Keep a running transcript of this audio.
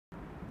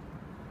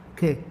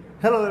Okay,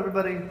 hello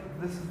everybody.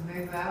 This is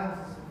Nathan Adams.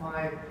 This is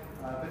my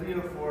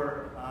video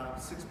for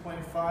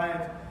 6.5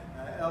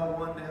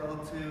 L1 to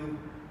L2,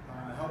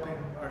 helping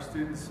our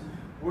students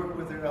work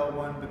with their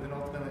L1 but then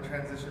ultimately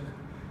transition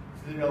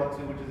to their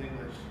L2, which is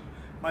English.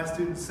 My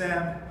student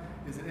Sam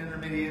is an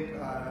intermediate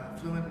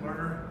fluent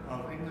learner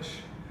of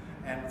English,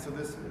 and so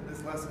this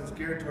lesson is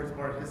geared towards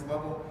more his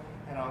level,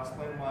 and I'll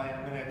explain why in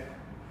a minute.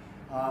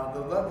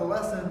 The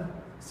lesson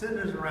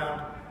centers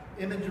around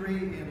imagery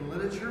in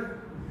literature,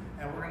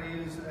 and we're going to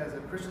use, as a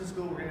Christian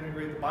school, we're going to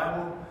integrate the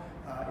Bible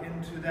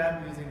into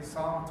that using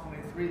Psalm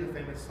 23, the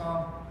famous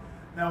Psalm.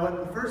 Now,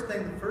 the first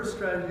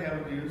strategy I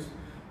would use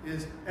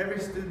is every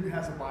student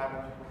has a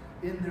Bible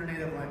in their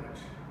native language,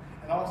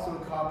 and also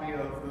a copy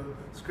of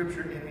the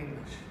scripture in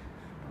English.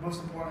 But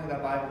most importantly,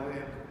 that Bible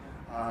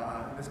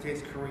in this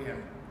case,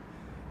 Korean.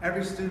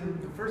 Every student,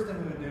 the first thing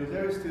we would do is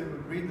every student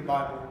would read the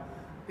Bible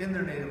in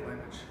their native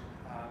language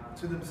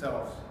to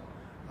themselves,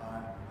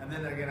 and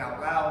then again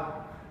out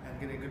loud, and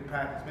get a good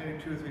practice,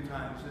 maybe 2 or 3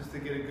 times, just to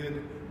get a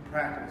good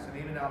practice, and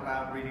even out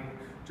loud reading,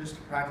 just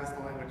to practice the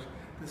language.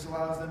 This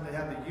allows them to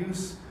have the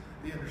use,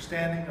 the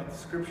understanding of the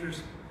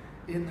scriptures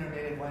in their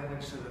native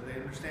language so that they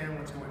understand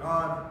what's going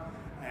on,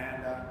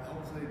 and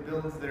hopefully it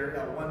builds their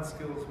L1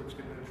 skills, which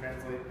can then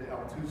translate to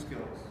L2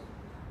 skills.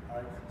 All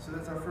right, so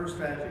that's our first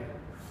strategy.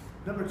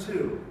 Number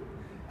 2,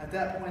 at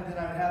that point then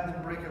I would have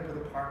them break up with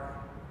a partner.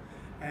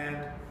 And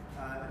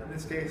in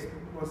this case,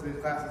 most of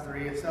these classes are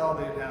ESL,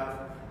 they'd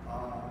have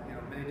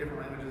many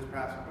different languages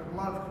perhaps, but a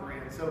lot of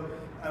Korean. So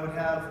I would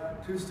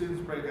have 2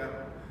 students break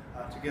up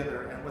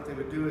together, and what they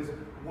would do is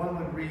one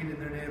would read in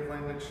their native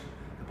language,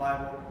 the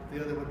Bible,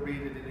 the other would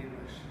read it in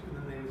English. And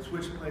then they would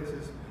switch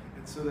places,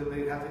 and so that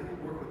they'd have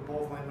to work with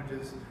both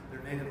languages,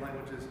 their native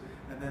languages,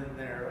 and then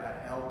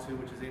their L2,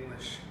 which is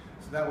English.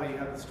 So that way you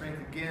have the strength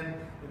again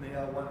in the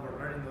L1, we're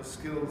learning those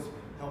skills,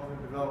 helping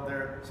them develop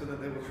there so that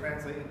they will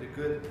translate into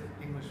good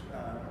English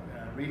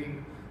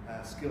reading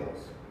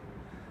skills.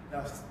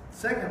 Now,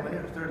 secondly,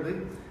 or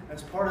thirdly,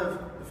 as part of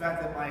the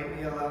fact that my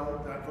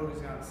ELL that I'm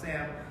focusing on,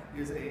 Sam,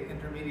 is an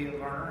intermediate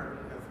learner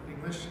of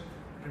English,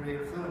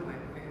 intermediate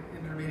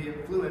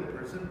fluent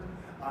person,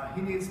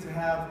 he needs to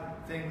have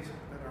things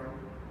that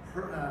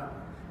are,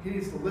 he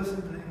needs to listen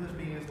to the English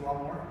being used a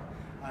lot more.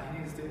 He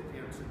needs to,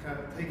 to kind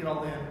of take it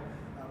all in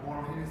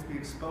more. He needs to be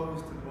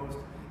exposed to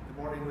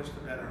the more English,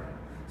 the better.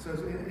 So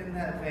in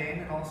that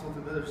vein, and also to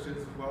the other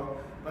students as well,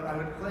 but I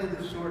would play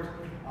this short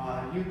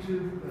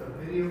YouTube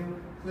video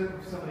clip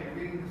of somebody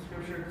reading the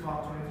scripture,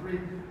 Psalm 23,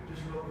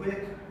 just real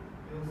quick.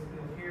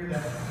 You'll hear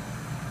that.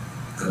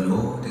 The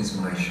Lord is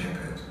my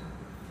shepherd,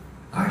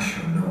 I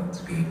shall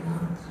not be in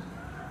want.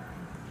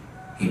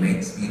 He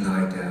makes me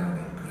lie down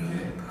in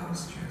green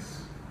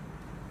pastures.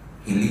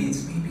 He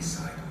leads me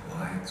beside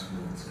quiet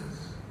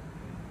waters.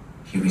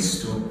 He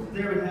restores.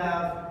 There we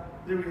have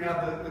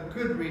the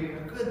good reading,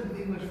 a good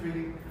English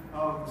reading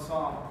of the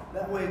psalm.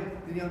 That way,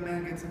 the young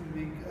man gets into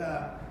being,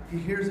 he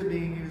hears it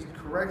being used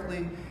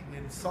correctly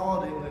in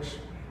solid English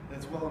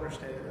that's well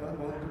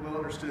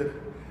understood.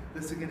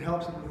 This again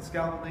helps him with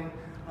scaffolding,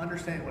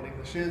 understanding what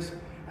English is.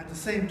 At the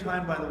same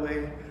time, by the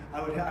way,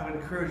 I would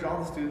encourage all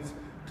the students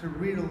to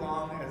read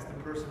along as the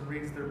person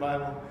reads their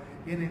Bible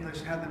in English,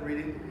 have them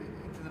read it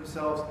to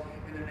themselves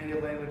in their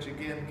native language,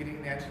 again,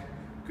 getting that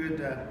good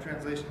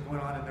translation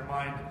going on in their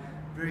mind.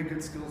 Very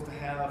good skills to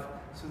have.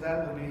 So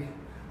that would be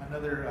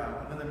another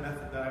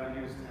method that I would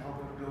use to help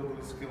them build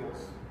those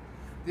skills.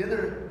 The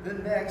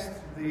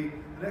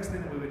next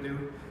thing that we would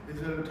do is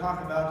we would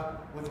talk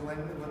about what the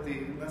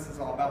lesson is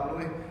all about,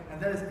 really,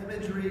 and that is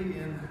imagery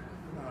in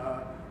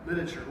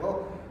literature.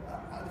 Well,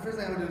 the first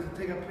thing I would do is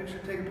take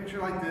a picture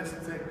like this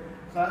and say,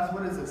 class,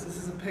 what is this? This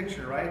is a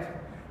picture, right?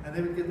 And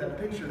they would get that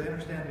picture. They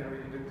understand,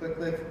 you do click,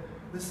 click.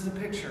 This is a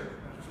picture.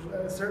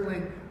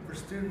 Certainly for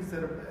students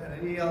that are at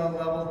an EL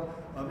level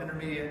of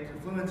intermediate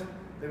to fluent,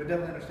 they would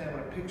definitely understand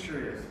what a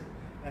picture is.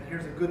 And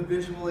here's a good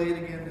visual aid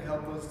again to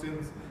help those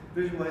students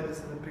visualize this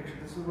as a picture.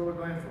 This is what we're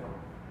going for.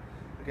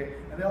 Okay,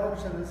 and they all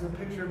understand this is a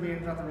picture of me,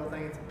 it's not the real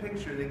thing, it's a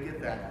picture, they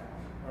get that.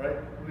 All right,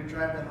 we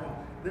drive that home.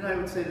 Then I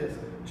would say this,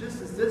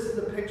 just as this is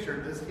a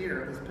picture, this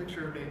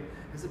picture of me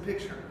is a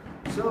picture.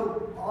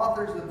 So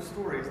authors of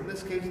stories, in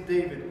this case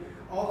David,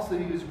 also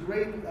use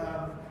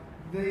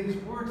they use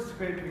words to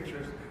create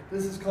pictures.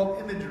 This is called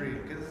imagery.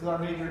 Okay, this is our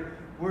major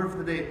word for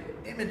the day,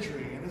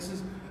 imagery. And this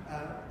is,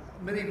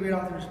 many great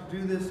authors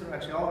do this, or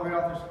actually all great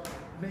authors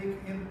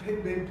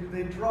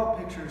they draw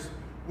pictures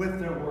with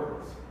their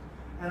words.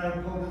 And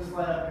I'll pull this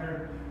slide up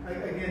here.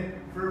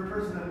 Again, for a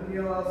person at an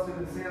ELL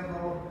student, Sam's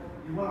level,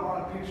 you want a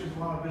lot of pictures, a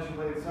lot of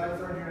visual aids. So I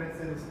start here and I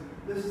say this.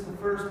 This is the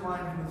first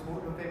line from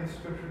this famous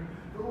scripture.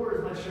 The Lord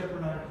is my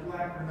shepherd, I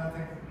lack for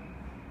nothing.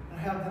 I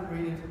have them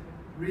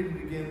read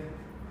it again,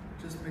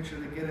 just to make sure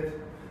they get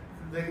it.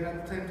 They can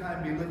at the same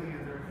time be looking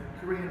at their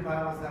Korean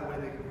Bibles, that way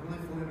they can really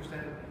fully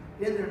understand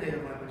it in their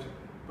native language.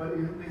 But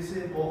they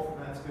say both,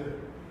 and that's good.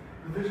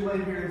 The visual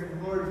aid here is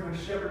the Lord is my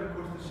shepherd. Of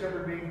course, the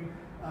shepherd being,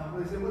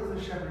 they say, what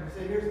is a shepherd? They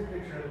say, here's a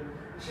picture of it.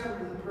 The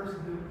shepherd is the person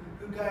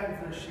who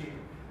guides their sheep.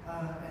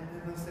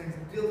 and those things,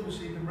 and deals with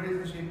sheep and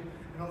raising sheep,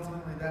 and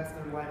ultimately that's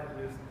their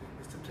livelihood,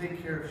 is to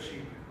take care of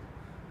sheep.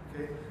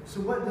 Okay,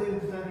 so what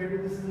David's done here,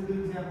 this is a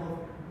good example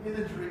of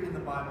imagery in the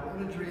Bible,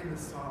 imagery in the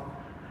Psalm.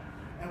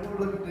 And what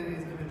we're looking at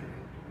is imagery.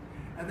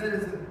 And then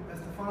as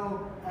the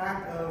final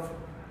act of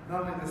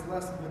not only this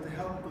lesson, but to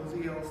help those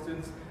EL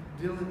students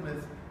dealing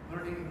with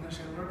learning English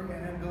and learning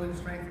and building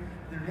strength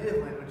in their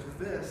native language is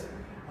this.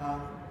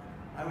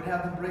 I would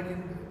have them break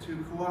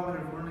into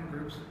cooperative learning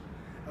groups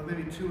of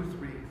maybe 2 or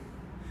 3.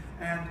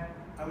 And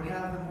I would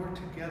have them work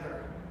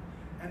together.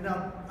 And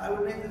now, I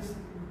would make this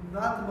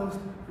not the most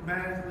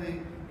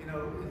grammatically,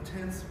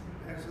 intense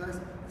exercise.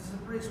 This is a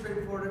pretty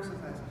straightforward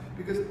exercise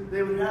because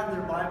they would have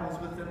their Bibles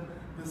with them,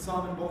 the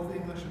Psalm in both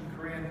English and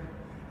Korean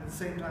at the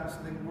same time, so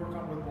they could work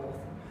on with both.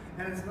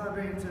 And it's not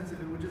very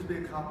intensive, it would just be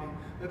a copy.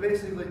 But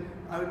basically,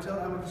 I would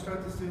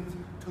instruct the students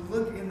to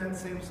look in that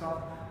same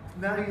Psalm.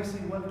 Now you see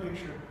one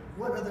picture.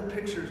 What other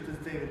pictures does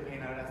David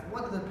paint out as?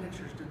 What other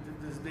pictures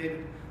does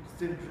David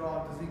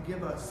draw? Does he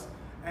give us?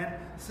 And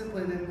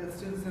simply, the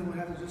students then would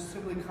have to just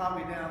simply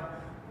copy down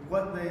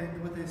what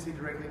they see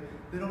directly.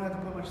 They don't have to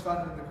put much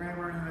thought into the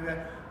grammar or anything like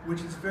that,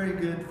 which is very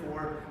good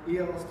for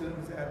EL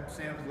students at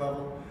Sam's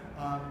level.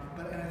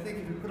 And I think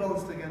if you put all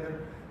this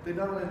together, they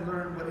not only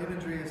learn what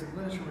imagery is in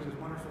literature, which is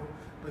wonderful,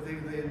 but they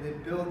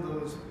build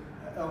those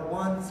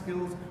L1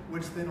 skills,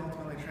 which then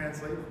ultimately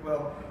translate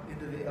well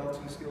into the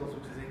L2 skills,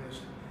 which is English.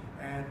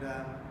 And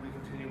we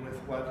continue with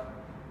what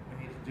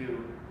we need to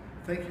do.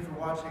 Thank you for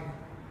watching,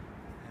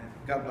 and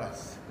God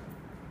bless.